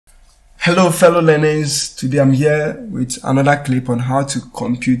Hello fellow learners, today I'm here with another clip on how to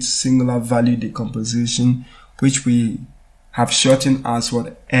compute singular value decomposition, which we have shortened as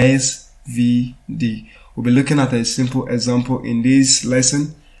what SVD. We'll be looking at a simple example in this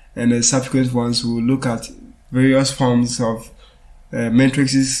lesson, and the subsequent ones we'll look at various forms of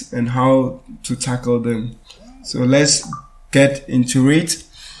matrices and how to tackle them. So let's get into it.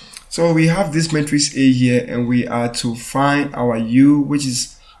 So we have this matrix A here, and we are to find our U, which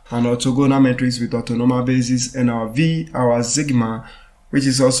is an orthogonal matrix with orthonormal basis, and our V, our sigma, which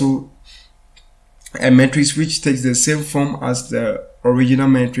is also a matrix which takes the same form as the original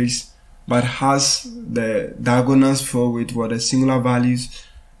matrix but has the diagonals filled with what the singular values,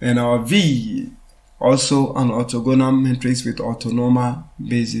 and our V, also an orthogonal matrix with orthonormal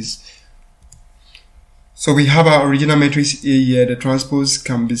basis. So we have our original matrix A here. The transpose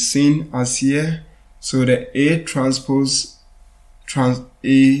can be seen as here. So the A transpose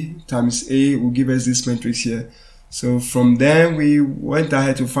A times A will give us this matrix here. So from there we went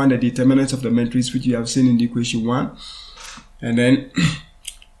ahead to find the determinant of the matrix, which you have seen in the equation 1, and then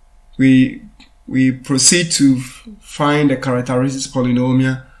we proceed to find the characteristics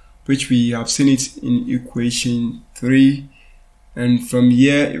polynomial, which we have seen it in equation 3, and from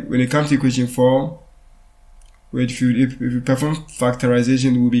here when it comes to equation 4, if you perform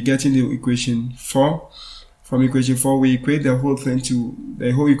factorization, we'll be getting the equation 4. From equation 4, we equate the whole thing to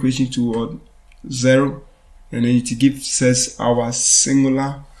the whole equation to 0, and then it gives us our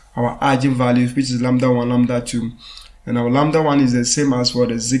singular, our eigenvalues, which is lambda 1, lambda 2, and our lambda 1 is the same as what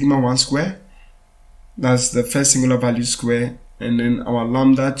the sigma 1 square. That's the first singular value square, and then our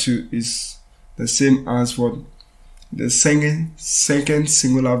lambda 2 is the same as what the second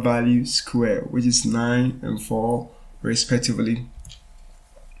singular value square, which is 9 and 4 respectively.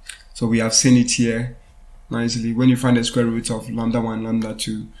 So we have seen it here nicely. When you find the square root of lambda 1, lambda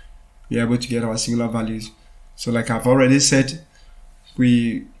 2, we are able to get our singular values. So like I've already said,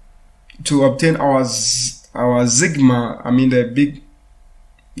 to obtain our sigma, I mean the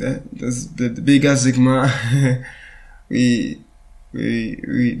bigger sigma, the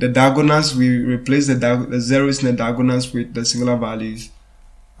diagonals, we replace the zeros in the diagonals with the singular values,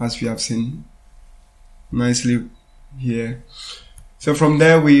 as we have seen nicely here. So from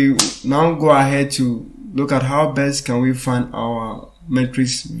there we now go ahead to look at how best can we find our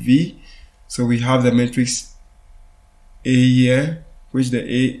matrix V. So we have the matrix A here, which the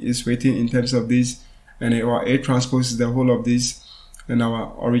A is written in terms of this, and our A transpose is the whole of this, and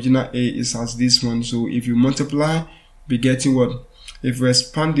our original A is as this one. So if you multiply, be getting what? If we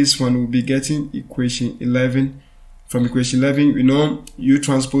expand this one, we'll be getting equation 11. From equation 11, we know U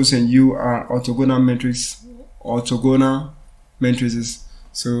transpose and U are orthogonal matrices.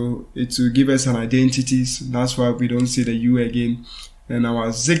 So it will give us an identity. So that's why we don't see the U again. And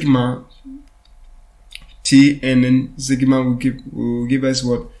our sigma T, and then sigma will give us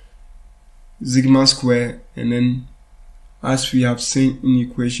what? Sigma square, and then as we have seen in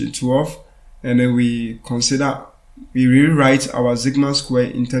equation 12, and then we rewrite our sigma square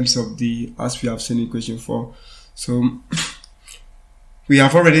in terms of the, as we have seen in equation 4. So we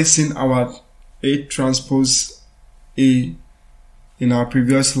have already seen our A transpose A in our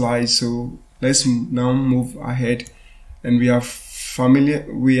previous slide. So let's now move ahead, and we have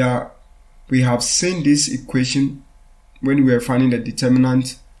seen this equation when we were finding the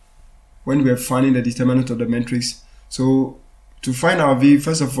determinant of the matrix. So to find our V,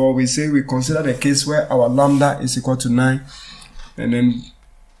 first of all, we consider the case where our lambda is equal to 9, and then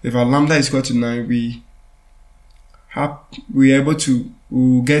if our lambda is equal to 9,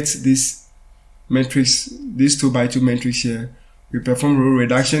 we'll get this matrix, this 2x2 matrix here. We perform row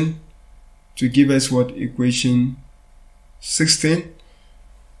reduction to give us what? Equation 16.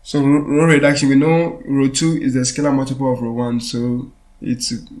 So row reduction, we know row 2 is the scalar multiple of row 1, so it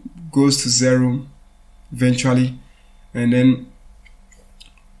goes to 0 eventually, and then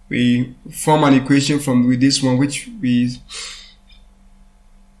we form an equation with this one, which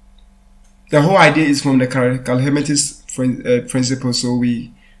the whole idea is from the Callimet's principle. So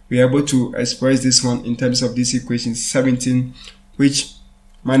we are able to express this one in terms of this equation 17, which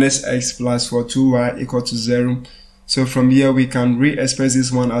minus x plus 2y equal to 0. So from here we can re-express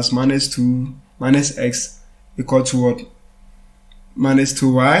this one as minus x equal to what? Minus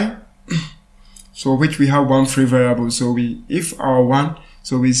 2y. So which we have one free variable. So if our 1,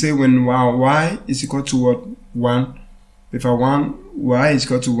 so we say when our y is equal to what? 1. If our y is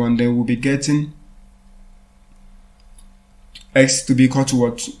equal to 1, then we'll be getting x to be equal to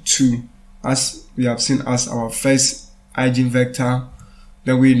what? 2, as we have seen as our first eigenvector.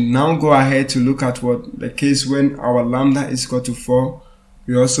 Then we now go ahead to look at what the case when our lambda is equal to 4.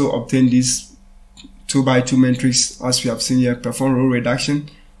 we also obtain this 2 by 2 matrix as we have seen here. Perform row reduction.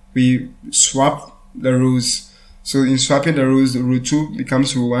 We swap the rows. So in swapping the rows, row 2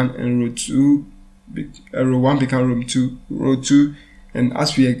 becomes row 1 and row 1 becomes row 2. And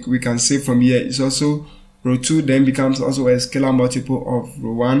as we can see from here, it's also row 2 then becomes also a scalar multiple of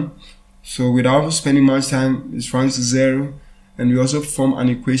row 1. So without spending much time, it runs to 0. And we also form an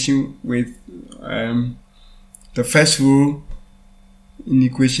equation with the first row in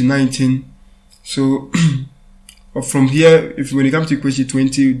equation 19. So from here, when it comes to equation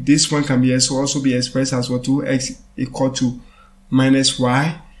 20, this one can be also be expressed as what 2x equal to minus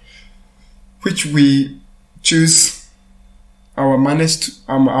y, which we choose our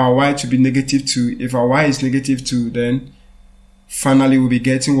our y to be negative 2. If our y is negative 2, then finally we'll be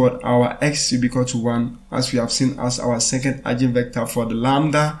getting what our x will be equal to 1, as we have seen as our second eigenvector for the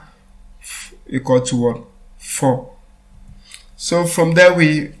lambda equal to what 4. So from there,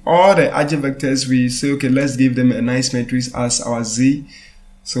 all the eigenvectors, we say, okay, let's give them a nice matrix as our z.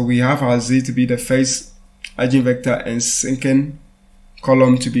 So we have our z to be the first eigenvector and second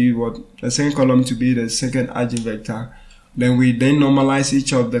column to be what? The second column to be the second eigenvector. Then we normalize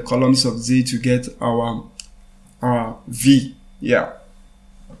each of the columns of z to get our v. Yeah.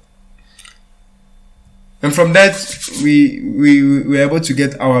 And from that, we were able to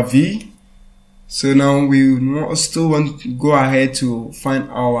get our v. So now we still want to go ahead to find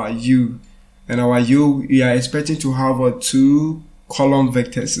our u, and our u we are expecting to have 2 column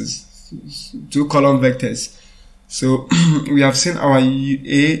vectors. So we have seen our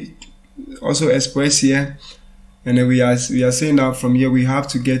a also expressed here, and then we are saying that from here we have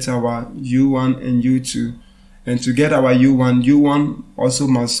to get our u1 and u2, and to get our u1 also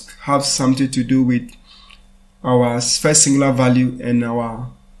must have something to do with our first singular value and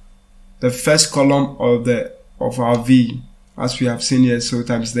the first column of our v, as we have seen here. So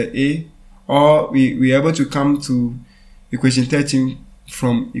times the a, or we are able to come to equation 13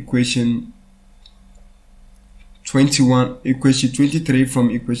 from equation 21, equation 23 from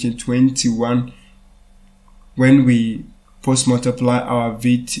equation 21, when we post multiply our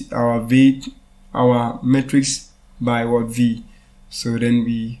matrix by what v. So then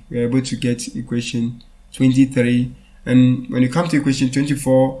we are able to get equation 23. And when you come to equation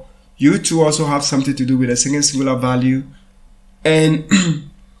 24, u2 also have something to do with the second singular value and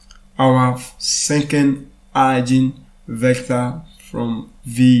our second eigenvector from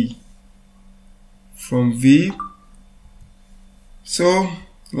v. So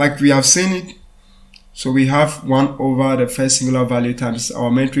like we have seen it, so we have 1 over the first singular value times our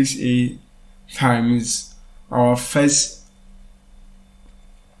matrix A times our first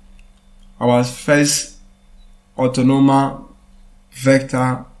orthonormal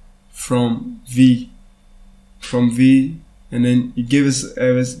vector from v, and then it gave us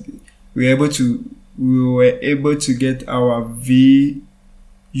we were able to get our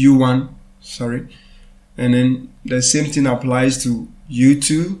u1, and then the same thing applies to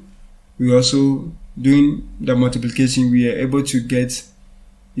u2. We also doing the multiplication, we are able to get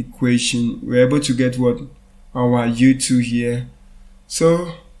what our u2 here.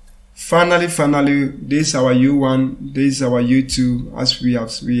 So finally this is our u1, this is our u2, as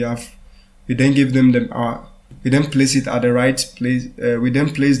we then give them we then place it at the right place, we then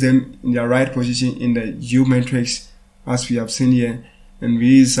place them in their right position in the u matrix, as we have seen here, and we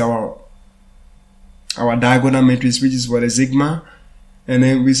use our diagonal matrix, which is what a sigma, and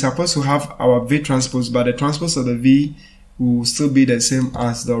then we're supposed to have our v transpose, but the transpose of the v will still be the same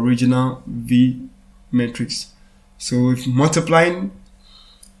as the original v matrix. So if multiplying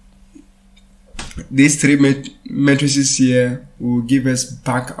these 3 matrices here will give us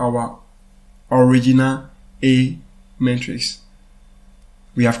back our original A matrix.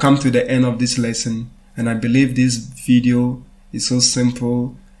 We have come to the end of this lesson, and I believe this video is so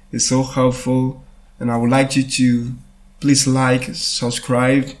simple, it's so helpful, and I would like you to please like,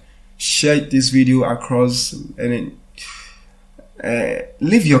 subscribe, share this video across, and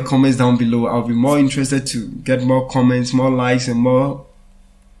leave your comments down below. I'll be more interested to get more comments, more likes, and more.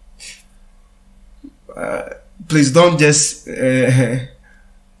 Please don't just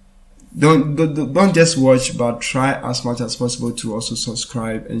don't just watch, but try as much as possible to also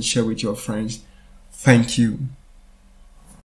subscribe and share with your friends. Thank you.